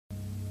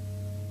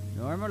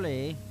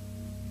Normally.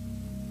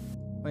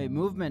 Wait,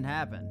 movement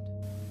happened.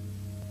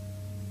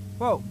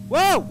 Whoa!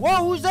 Whoa!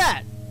 Whoa! Who's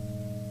that?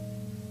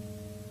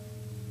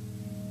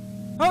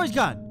 Oh, he's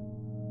gone!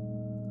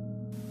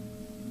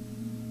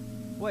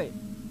 Wait.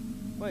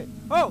 Wait.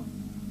 Oh!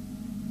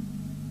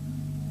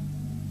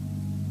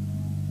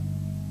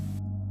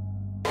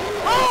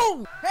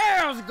 Oh! Hey,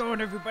 how's it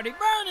going, everybody?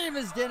 My name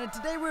is Dan, and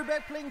today we're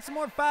back playing some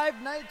more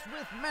Five Nights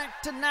with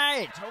Mac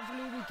tonight.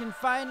 Hopefully we can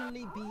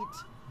finally beat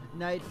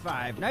Night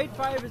 5. Night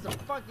 5 is a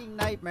fucking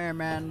nightmare,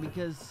 man,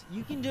 because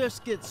you can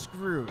just get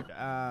screwed.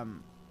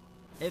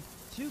 If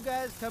two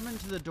guys come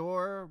into the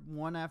door,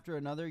 one after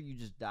another, you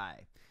just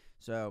die.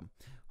 So,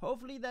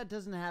 hopefully that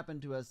doesn't happen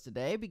to us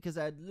today, because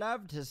I'd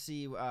love to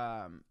see,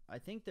 I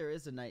think there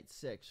is a Night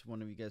 6,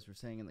 one of you guys were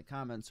saying in the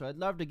comments, so I'd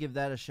love to give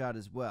that a shot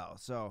as well.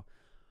 So,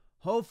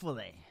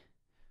 hopefully,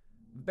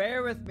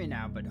 bear with me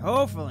now, but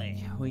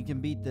hopefully we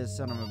can beat this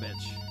son of a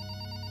bitch.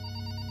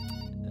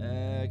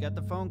 Got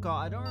the phone call.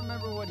 I don't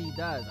remember what he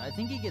does. I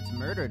think he gets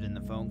murdered in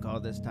the phone call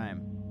this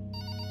time.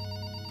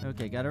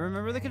 Okay, gotta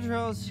remember the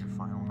controls. It's your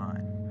final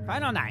night.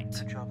 Final night.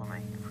 Good job on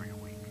making it through your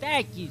week.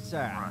 Thank you,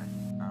 sir. Right.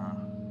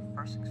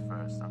 First things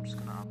first, I'm just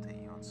gonna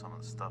update you on some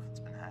of the stuff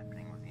that's been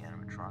happening with the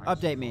animatronics.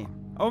 Update me.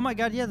 Oh my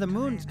god, yeah, the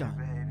moon's Their gone.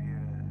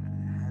 behavior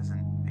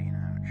hasn't been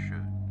how it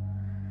should.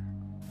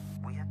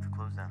 We had to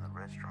close down the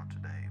restaurant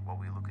today while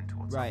we look into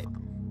what's Right. up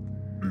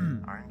with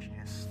them. Our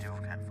engineers still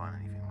can't find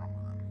anything wrong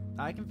with them.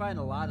 I can find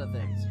a lot of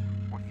things.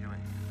 What are you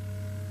doing?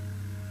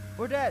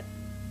 We're dead.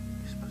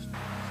 You're supposed to be.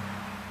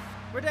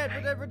 We're dead.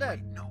 We're dead. We're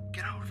dead. Wait, no,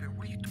 get out of here.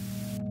 What are you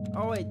doing?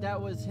 Oh wait,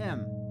 that was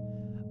him.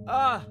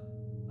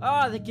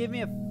 They gave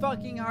me a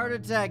fucking heart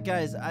attack,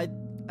 guys. I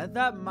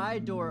thought my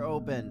door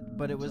opened,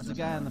 but it was the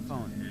guy on the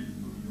phone.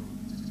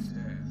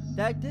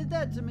 That did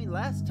that to me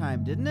last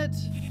time, didn't it?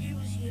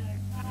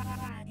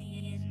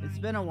 It's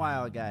been a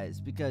while, guys,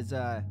 because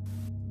I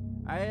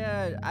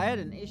had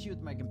an issue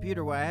with my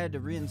computer where I had to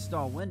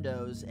reinstall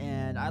Windows,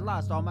 and I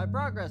lost all my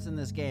progress in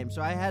this game,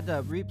 so I had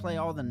to replay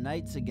all the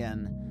nights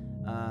again.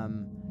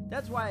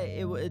 That's why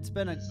it's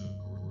been a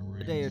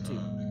day or two.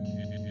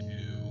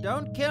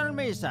 Don't kill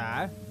me,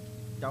 sir.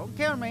 Don't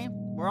kill me.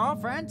 We're all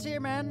friends here,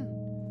 man.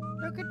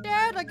 Look at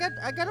that.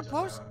 I got a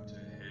post.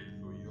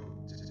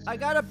 I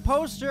got a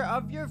poster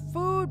of your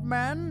food,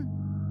 man.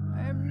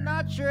 I am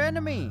not your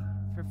enemy.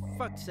 For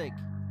fuck's sake.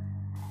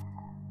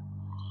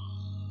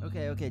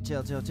 Okay,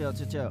 chill.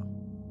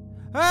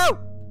 Oh!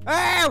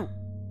 Oh!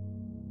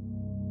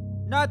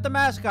 Not the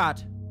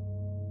mascot.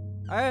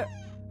 Oh,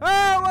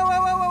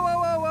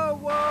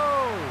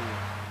 whoa!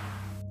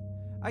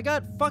 I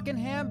got fucking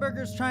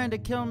hamburgers trying to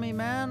kill me,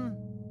 man.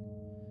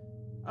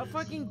 A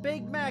fucking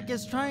Big Mac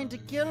is trying to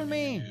kill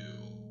me.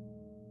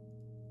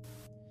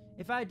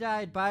 If I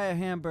died by a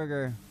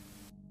hamburger,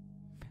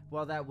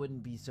 well, that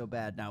wouldn't be so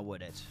bad now,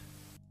 would it?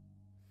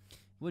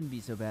 Wouldn't be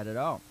so bad at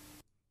all.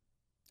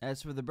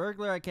 As for the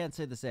burglar, I can't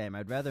say the same.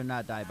 I'd rather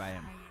not die by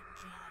him.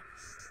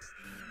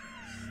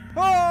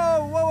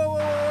 Oh!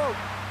 Whoa!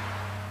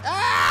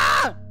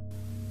 Ah!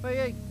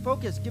 Wait,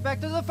 focus. Get back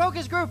to the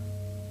focus group.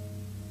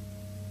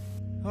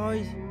 Oh,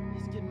 he's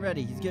getting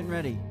ready. He's getting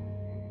ready.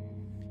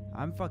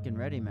 I'm fucking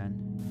ready,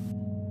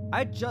 man.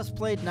 I just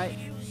played night.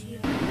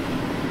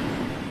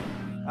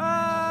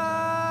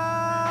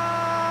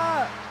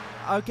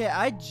 Okay,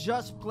 I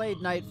just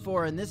played Night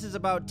 4, and this is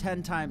about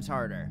 10 times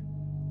harder.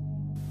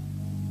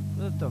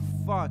 What the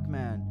fuck,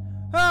 man?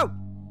 Oh!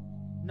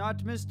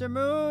 Not Mr.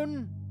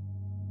 Moon!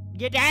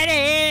 Get out of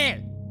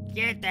here!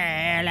 Get the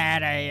hell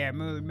out of here,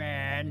 Moon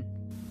Man!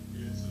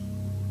 It's a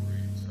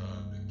great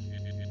time to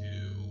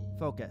kill.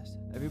 Focus.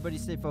 Everybody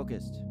stay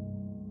focused.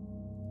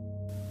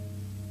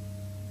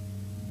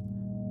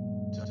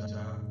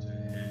 Time to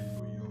head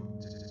for your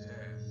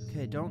death.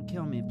 Okay, don't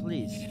kill me,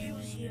 please.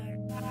 Use your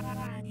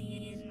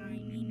body is my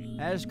mimi.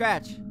 I had a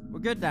scratch. We're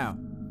good now.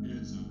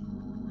 It's a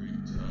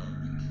great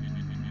time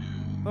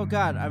to kill. Oh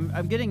god,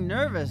 I'm getting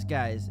nervous,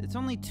 guys. It's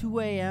only 2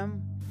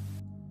 a.m.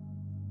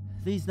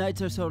 These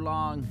nights are so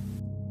long.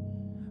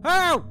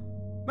 Oh!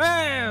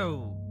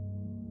 Oh!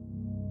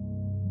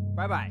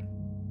 Bye-bye.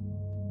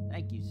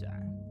 Thank you, sir.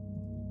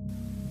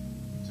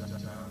 Time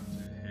to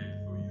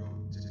head for your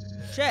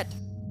death. Shit!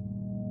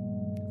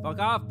 Fuck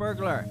off,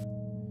 burglar.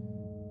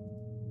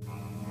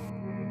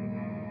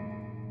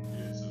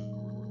 It's a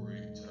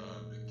great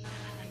time to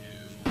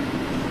kill.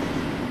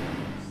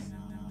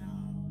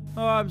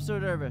 Oh, I'm so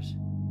nervous.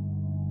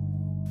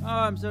 Oh,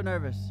 I'm so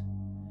nervous.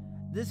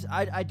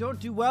 I don't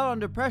do well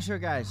under pressure,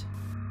 guys.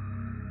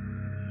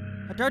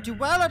 I don't do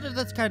well under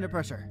this kind of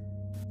pressure.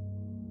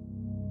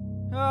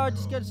 Oh,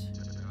 just get...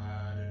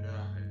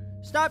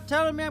 Stop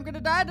telling me I'm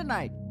gonna die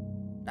tonight.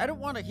 I don't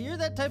want to hear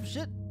that type of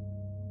shit.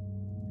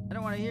 I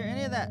don't want to hear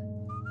any of that.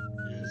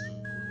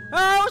 Oh,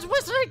 I was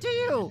whistling to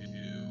you.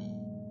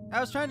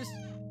 I was trying to...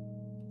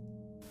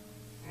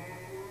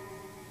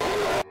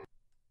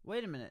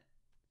 Wait a minute.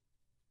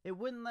 It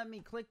wouldn't let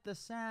me click the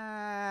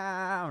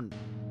sound.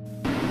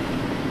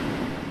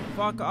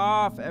 Fuck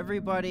off,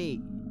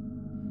 everybody.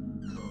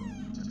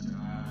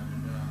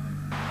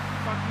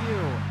 Fuck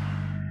you.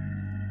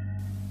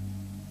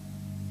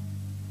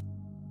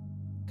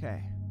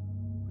 Okay.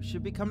 We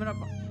should be coming up.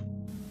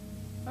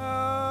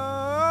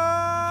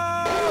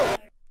 Oh!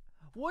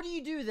 What do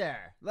you do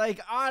there? Like,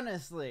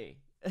 honestly.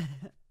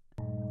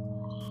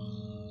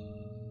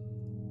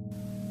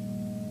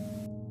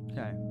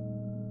 Okay.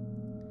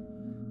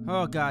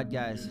 Oh, God,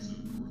 guys. It's a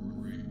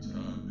great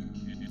time to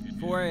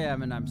kill. 4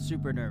 a.m. and I'm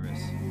super nervous.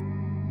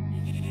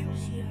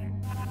 Use your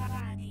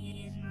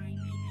body as my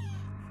mini.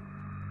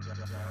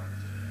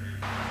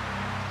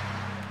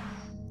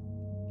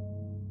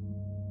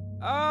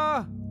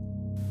 Ah!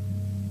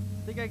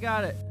 I think I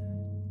got it.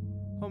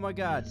 Oh my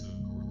God. It's a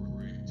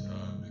great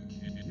time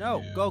to kill.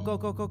 No. Go, go,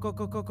 go, go, go,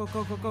 go, go, go,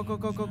 go, go, go, go,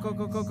 go, go, go,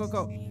 go, go, go,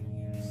 go.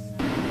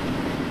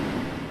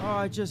 Oh,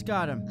 I just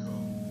got him.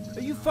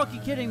 Are you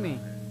fucking kidding me?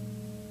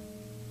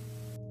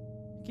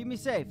 Keep me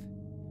safe.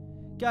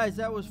 Guys,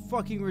 that was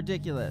fucking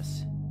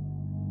ridiculous.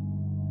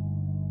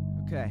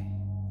 Okay.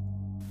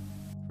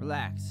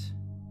 Relax.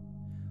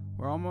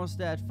 We're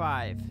almost at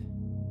 5.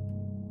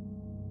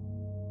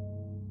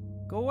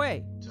 Go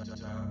away. Time to head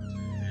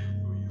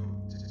for your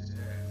death.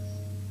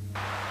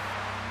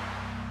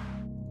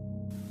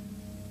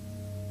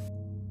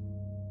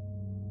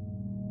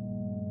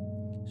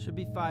 Should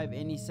be 5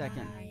 any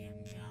second. I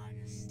am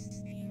trying to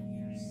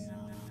steal your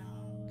soul.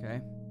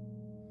 Okay.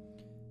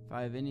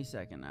 5 any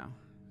second now.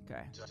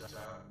 Okay. Time to head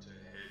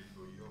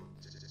for your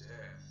death.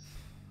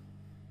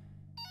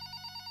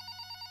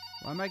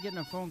 Why am I getting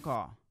a phone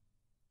call?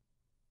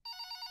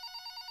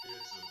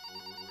 It's a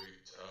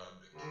great time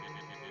to kill.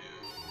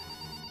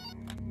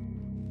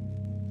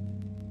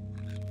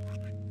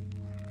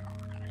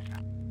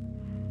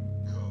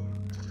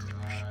 Come to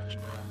hide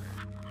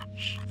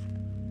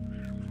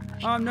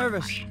Oh, I'm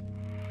nervous. Use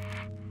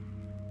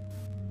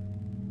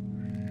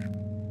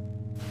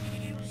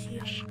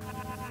your body.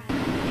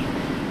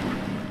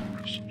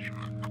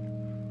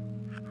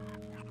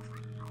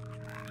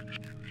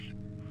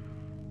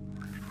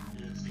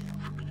 It's a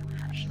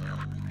great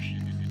time to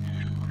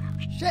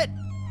kill. Shit!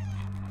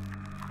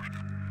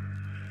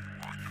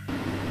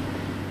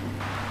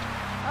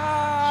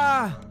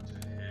 Ah! Time to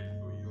head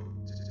for your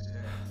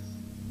death.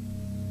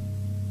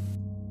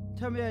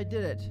 Tell me I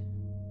did it.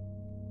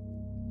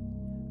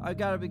 I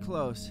gotta be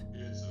close.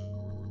 It's a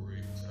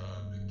great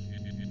time to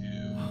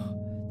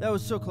kill. That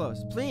was so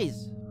close.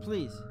 Please,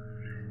 please.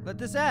 Let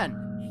this end.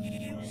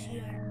 Use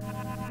your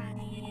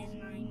body as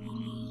my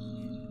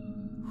mini.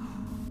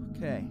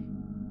 Okay.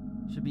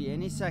 Should be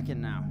any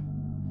second now.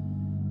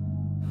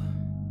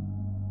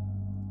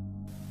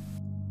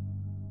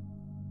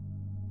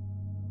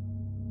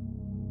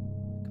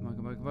 Come on,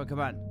 come on, come on, come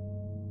on.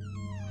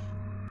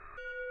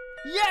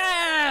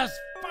 Yes!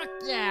 Fuck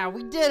yeah,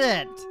 we did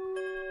it!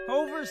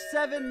 Over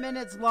 7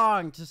 minutes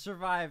long to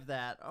survive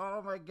that.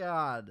 Oh my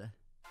God.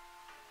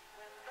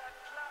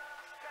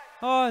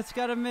 Oh, it's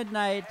got a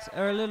midnight,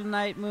 or a little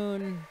night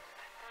moon.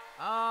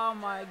 Oh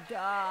my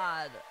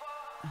God.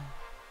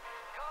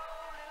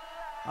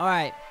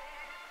 Alright.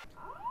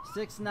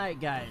 6th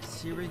night,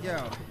 guys. Here we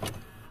go.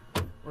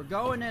 We're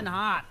going in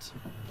hot.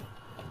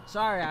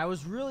 Sorry, I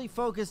was really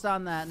focused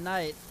on that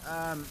night.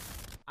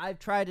 I've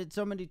tried it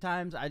so many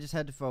times, I just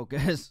had to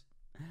focus.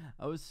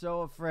 I was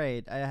so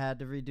afraid I had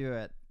to redo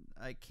it.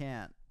 I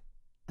can't.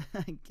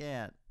 I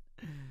can't.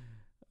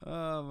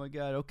 Oh my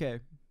God, okay.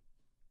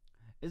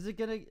 Is it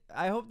gonna...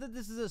 I hope that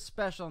this is a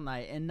special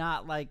night and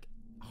not, like,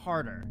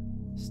 harder.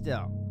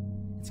 Still.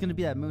 It's gonna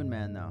be that Moon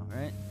Man, though,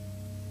 right?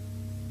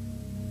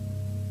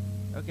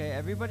 Okay,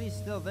 everybody's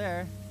still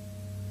there.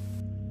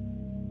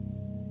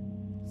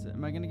 So,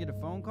 am I gonna get a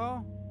phone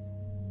call?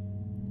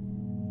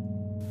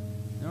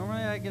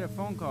 Normally I get a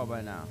phone call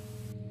by now.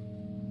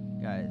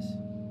 Guys.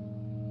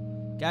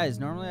 Guys,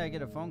 normally I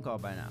get a phone call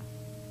by now.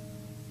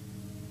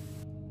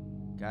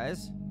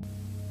 Guys?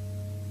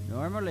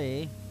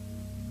 Normally...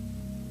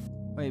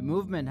 Wait,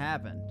 movement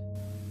happened.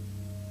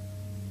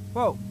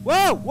 Whoa!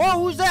 Whoa!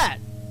 Whoa! Who's that?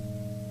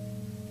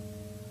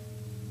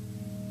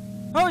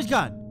 Oh, he's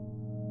gone!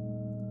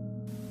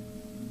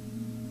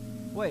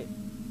 Wait.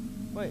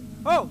 Wait.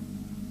 Oh!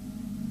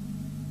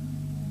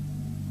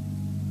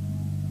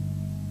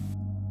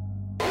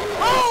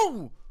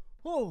 Oh!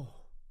 Oh!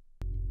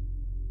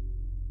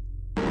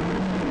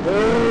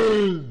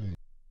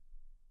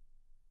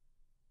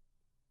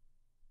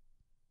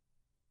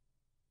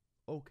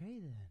 Okay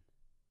then.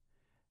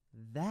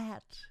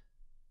 That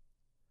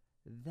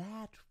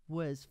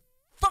was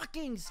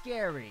fucking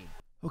scary.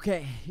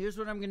 Okay, here's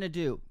what I'm gonna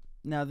do.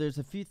 Now, there's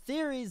a few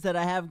theories that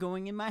I have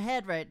going in my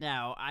head right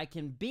now. I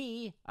can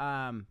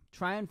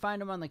try and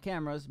find him on the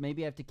cameras.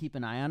 Maybe I have to keep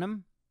an eye on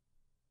him.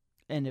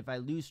 And if I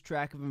lose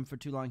track of him for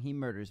too long, he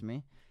murders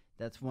me.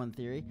 That's one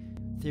theory.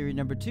 Theory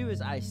number 2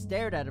 is I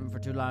stared at him for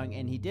too long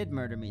and he did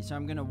murder me. So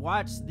I'm gonna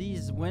watch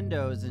these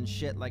windows and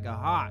shit like a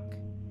hawk.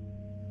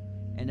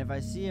 And if I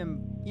see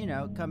him, you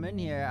know, come in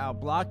here, I'll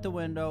block the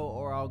window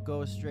or I'll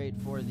go straight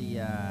for the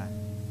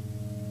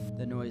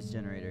noise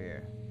generator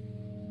here.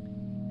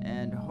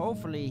 And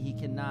hopefully he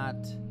cannot...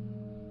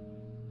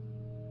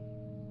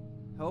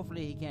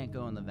 Hopefully he can't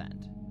go in the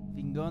vent. If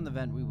he can go in the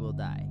vent, we will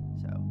die.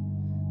 So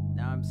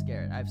now I'm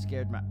scared. I've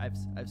scared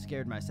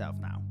myself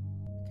now.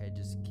 Okay,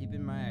 just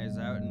keeping my eyes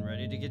out and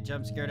ready to get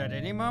jump scared at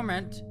any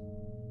moment.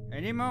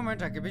 Any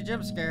moment I could be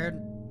jump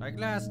scared, like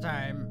last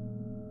time.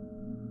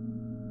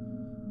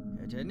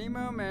 At any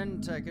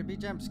moment I could be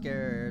jump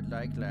scared,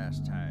 like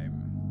last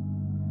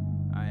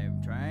time. I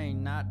am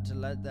trying not to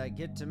let that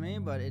get to me,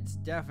 but it's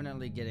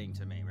definitely getting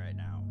to me right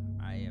now.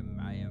 I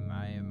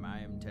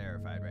am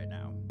terrified right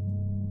now.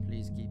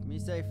 Please keep me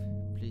safe.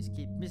 Please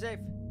keep me safe.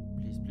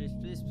 Please, please,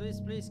 please, please,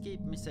 please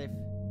keep me safe.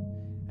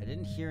 I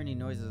didn't hear any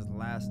noises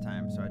last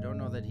time, so I don't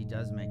know that he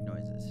does make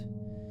noises.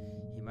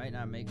 He might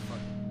not make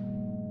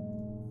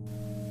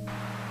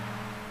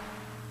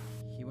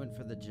He went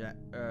for the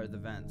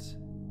vents.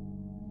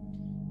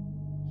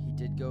 He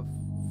did go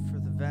for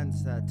the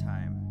vents that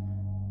time.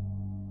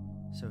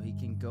 So he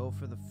can go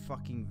for the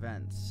fucking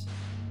vents.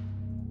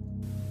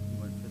 He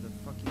went for the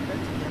fucking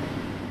vents again.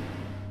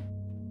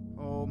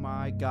 Oh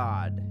my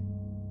god.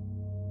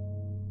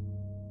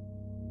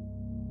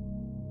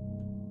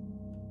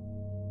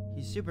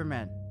 He's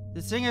Superman.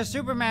 This thing is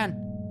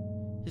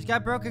Superman. He's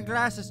got broken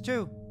glasses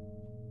too.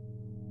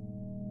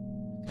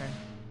 Okay.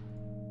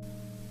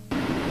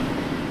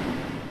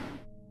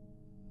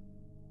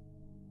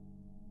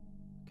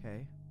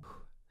 Okay.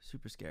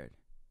 Super scared.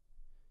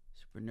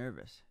 Super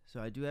nervous.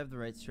 So I do have the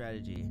right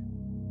strategy.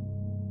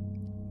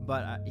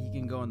 But he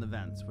can go in the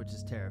vents, which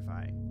is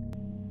terrifying.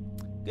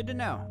 Good to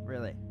know,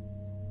 really.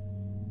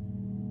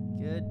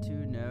 Good to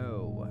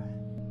know.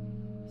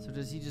 So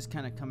does he just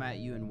kind of come at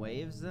you in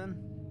waves then?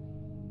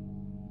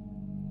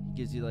 He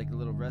gives you like a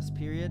little rest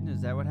period?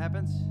 Is that what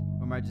happens?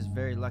 Or am I just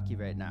very lucky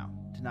right now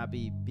to not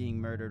be being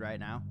murdered right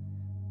now?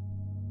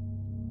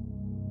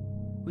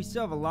 We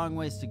still have a long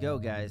ways to go,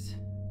 guys.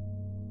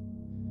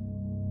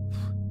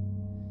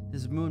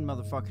 This moon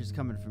motherfucker's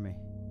coming for me.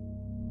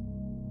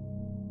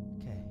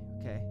 Okay,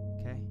 okay,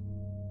 okay.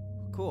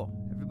 Cool.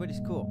 Everybody's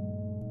cool.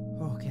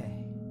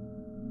 Okay.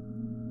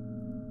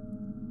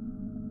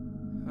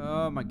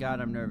 Oh my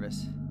god, I'm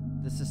nervous.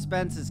 The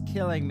suspense is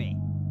killing me.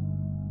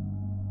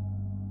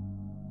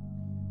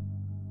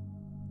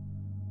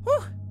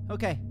 Whew!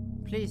 Okay,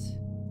 please.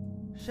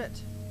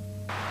 Shit.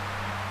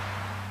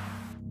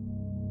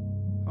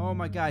 Oh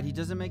my god, he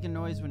doesn't make a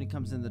noise when he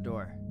comes in the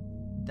door.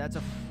 That's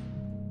a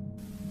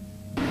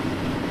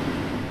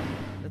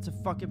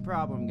fucking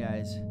problem,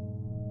 guys.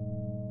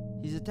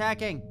 He's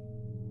attacking.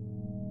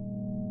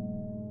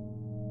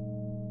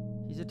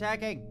 He's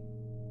attacking.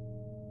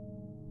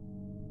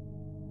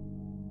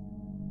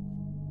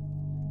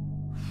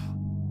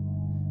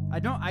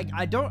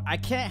 I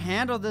can't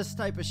handle this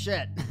type of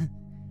shit.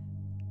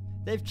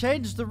 They've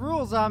changed the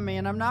rules on me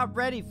and I'm not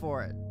ready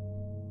for it.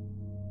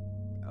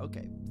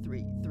 Okay,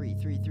 3.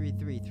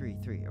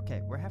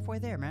 Okay, we're halfway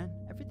there, man.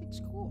 Everything's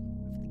cool.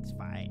 Everything's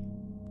fine.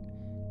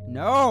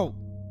 No!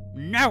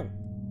 No!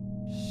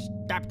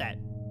 Stop that.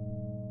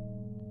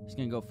 He's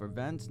gonna go for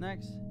vents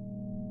next.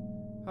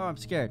 Oh, I'm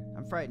scared.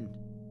 I'm frightened.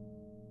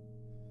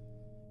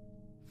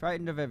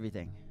 Frightened of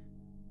everything.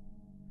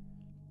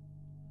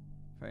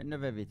 Frightened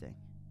of everything.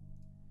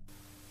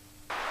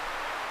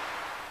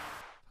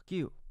 Fuck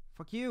you.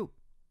 Fuck you.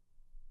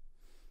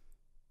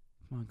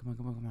 Come on, come on,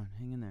 come on, come on.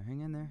 Hang in there,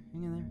 hang in there,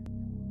 hang in there.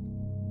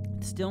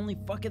 It's still only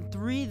fucking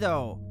 3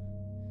 though.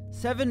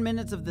 7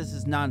 minutes of this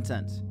is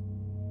nonsense.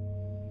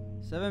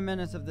 7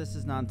 minutes of this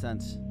is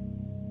nonsense.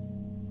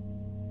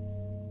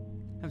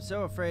 I'm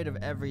so afraid of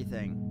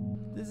everything.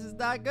 This is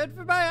not good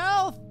for my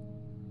health.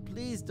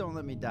 Please don't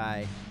let me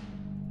die.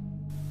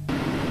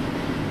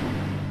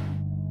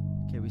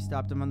 Okay, we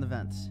stopped him on the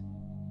vents.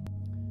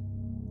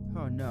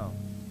 Oh no.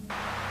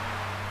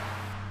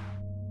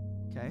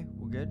 Okay,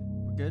 we're good.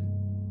 We're good.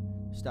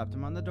 Stopped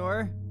him on the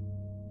door.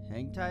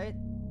 Hang tight.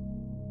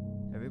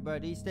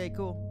 Everybody stay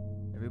cool.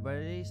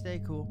 Everybody stay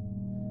cool.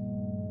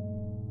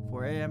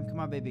 4 a.m. Come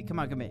on, baby. Come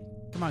on, come here.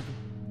 Come on.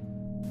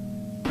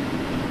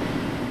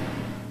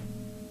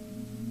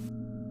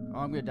 Oh,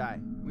 I'm gonna die.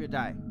 I'm gonna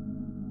die.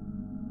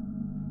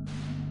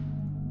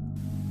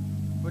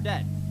 We're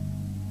dead.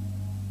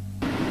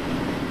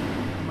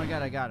 Oh my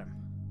god, I got him.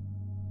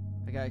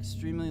 I got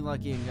extremely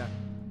lucky and got...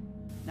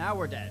 Now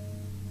we're dead.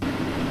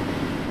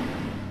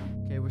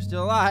 Okay, we're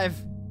still alive.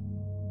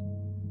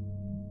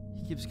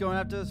 He keeps going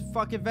after those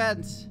fucking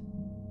vents.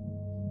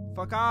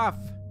 Fuck off.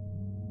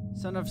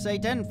 Son of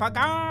Satan, fuck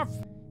off!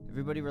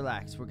 Everybody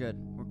relax. We're good.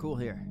 We're cool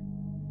here.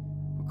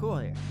 We're cool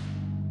here.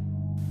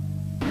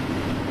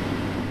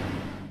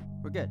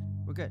 We're good.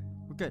 We're good.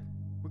 We're good.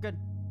 We're good.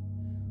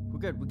 We're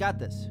good. We got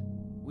this.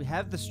 We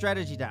have the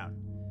strategy down.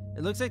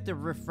 It looks like the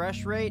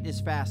refresh rate is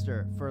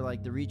faster for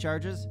like the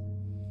recharges.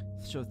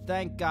 So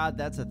thank God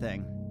that's a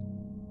thing.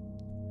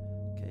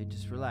 Okay,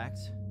 just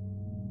relax.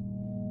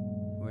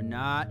 We're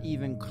not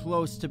even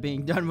close to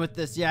being done with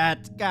this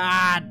yet.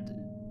 God!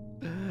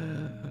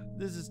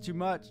 This is too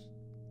much.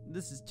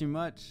 This is too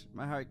much.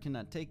 My heart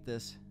cannot take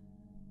this.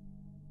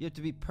 You have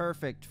to be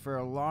perfect for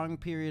a long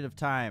period of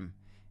time.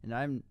 And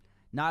I'm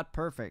not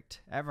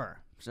perfect, ever.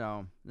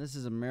 So, this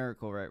is a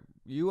miracle, right?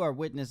 You are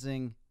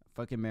witnessing a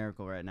fucking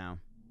miracle right now.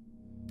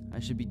 I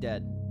should be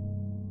dead.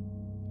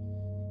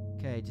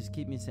 Okay, just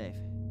keep me safe.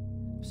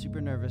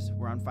 super nervous.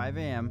 We're on 5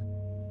 a.m.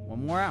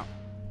 One more hour.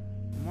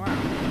 One more hour.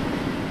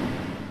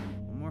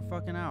 One more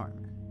fucking hour,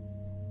 man.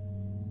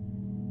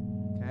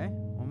 Okay?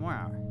 One more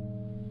hour.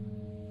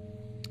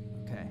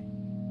 Okay.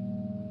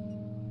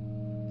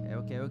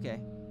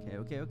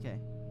 Okay.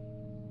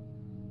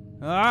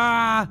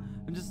 Ah!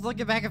 I'm just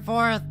looking back and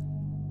forth.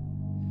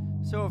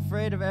 So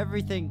afraid of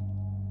everything.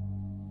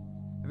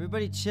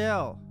 Everybody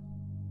chill.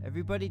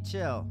 Everybody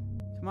chill.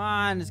 Come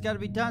on, it's gotta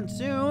be done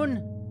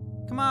soon.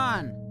 Come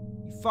on.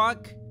 You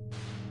fuck.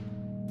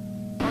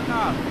 Fuck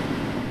off.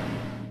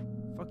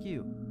 Fuck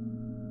you.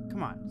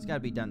 Come on, it's gotta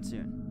be done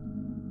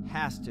soon.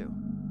 Has to.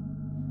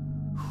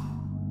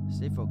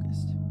 Stay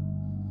focused.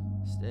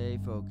 Stay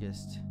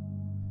focused.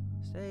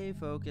 Stay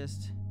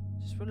focused.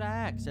 Just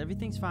relax.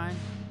 Everything's fine.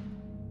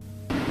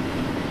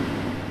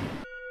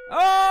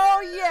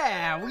 Oh,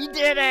 yeah! We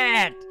did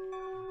it!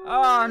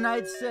 Oh,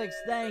 night 6.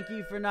 Thank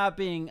you for not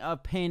being a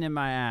pain in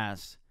my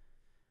ass.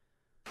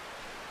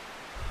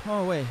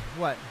 Oh, wait.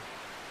 What?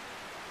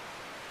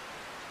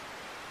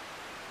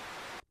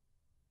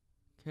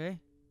 Okay.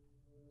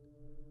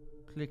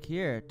 Click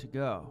here to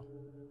go.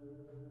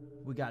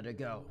 We gotta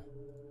go.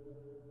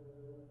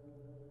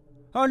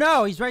 Oh,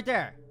 no! He's right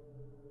there!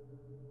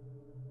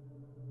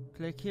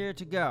 Click here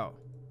to go.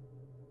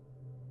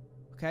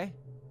 Okay.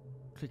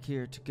 Click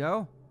here to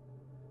go.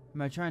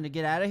 Am I trying to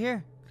get out of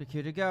here? Click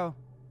here to go.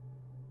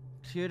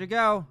 Click here to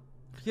go.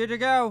 Click here to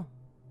go.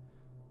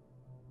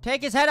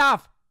 Take his head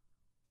off!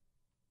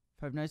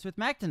 5 Nights with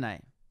Mac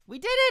tonight. We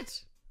did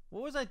it!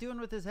 What was I doing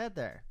with his head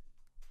there?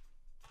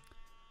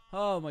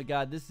 Oh my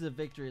god, this is a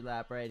victory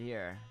lap right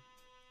here.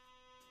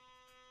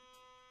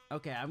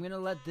 Okay, I'm gonna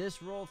let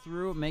this roll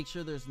through, make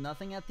sure there's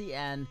nothing at the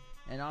end,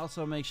 and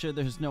also make sure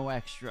there's no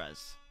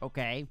extras.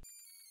 Okay?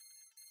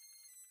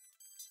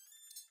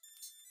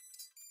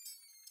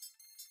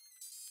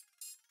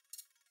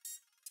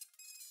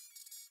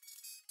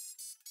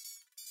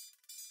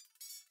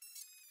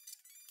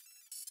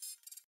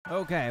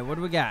 Okay, what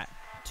do we got?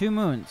 2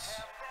 moons.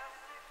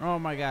 Oh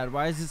my god,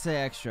 why does it say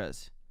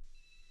extras?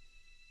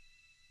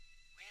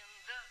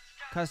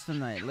 Custom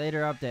night,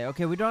 later update.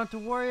 Okay, we don't have to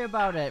worry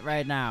about it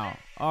right now.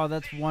 Oh,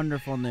 that's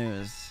wonderful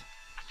news.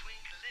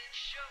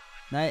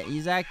 Night,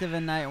 he's active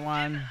in night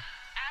 1.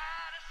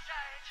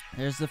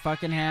 There's the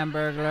fucking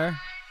Hamburglar.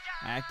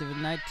 Active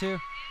in night 2.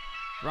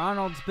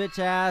 Ronald's bitch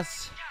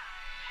ass.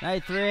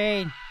 Night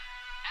 3.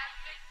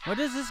 What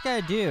does this guy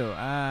do?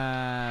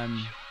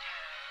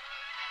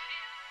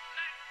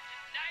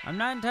 I'm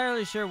not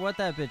entirely sure what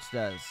that bitch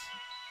does.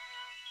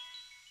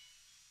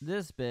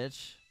 This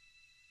bitch.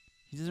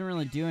 He doesn't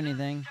really do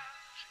anything.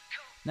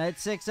 Night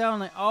 6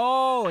 only.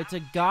 Oh, it's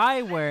a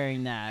guy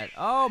wearing that.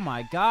 Oh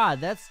my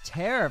god, that's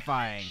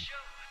terrifying.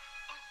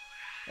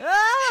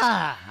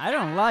 Ah! I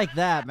don't like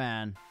that,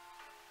 man.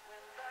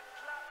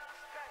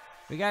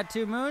 We got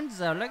 2 moons,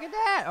 so look at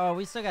that. Oh,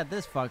 we still got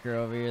this fucker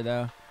over here,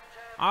 though.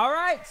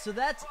 Alright, so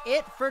that's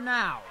it for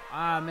now.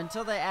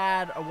 Until they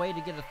add a way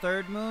to get a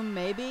 3rd moon,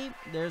 maybe.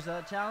 There's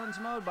a challenge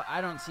mode, but I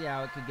don't see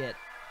how it could get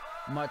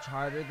much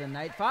harder than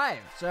night 5.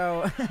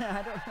 So,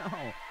 I don't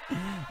know.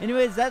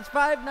 Anyways, that's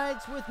 5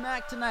 Nights with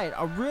Mac tonight.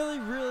 A really,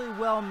 really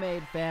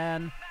well-made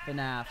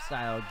FNAF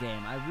style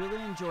game. I really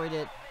enjoyed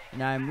it,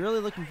 and I'm really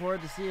looking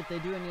forward to see if they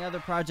do any other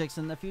projects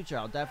in the future.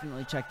 I'll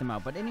definitely check them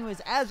out. But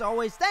anyways, as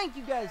always, thank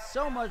you guys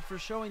so much for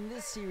showing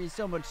this series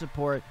so much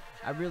support.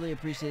 I really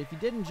appreciate it. If you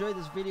did enjoy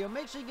this video,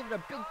 make sure you give it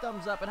a big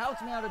thumbs up. It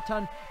helps me out a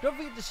ton. Don't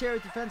forget to share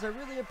with your friends. I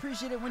really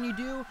appreciate it when you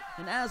do.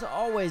 And as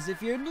always,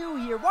 if you're new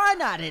here, why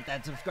not hit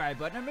that subscribe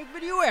button? I make a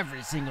video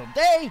every single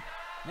day.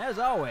 And as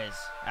always,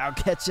 I'll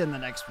catch you in the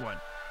next one.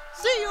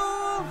 See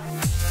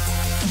you!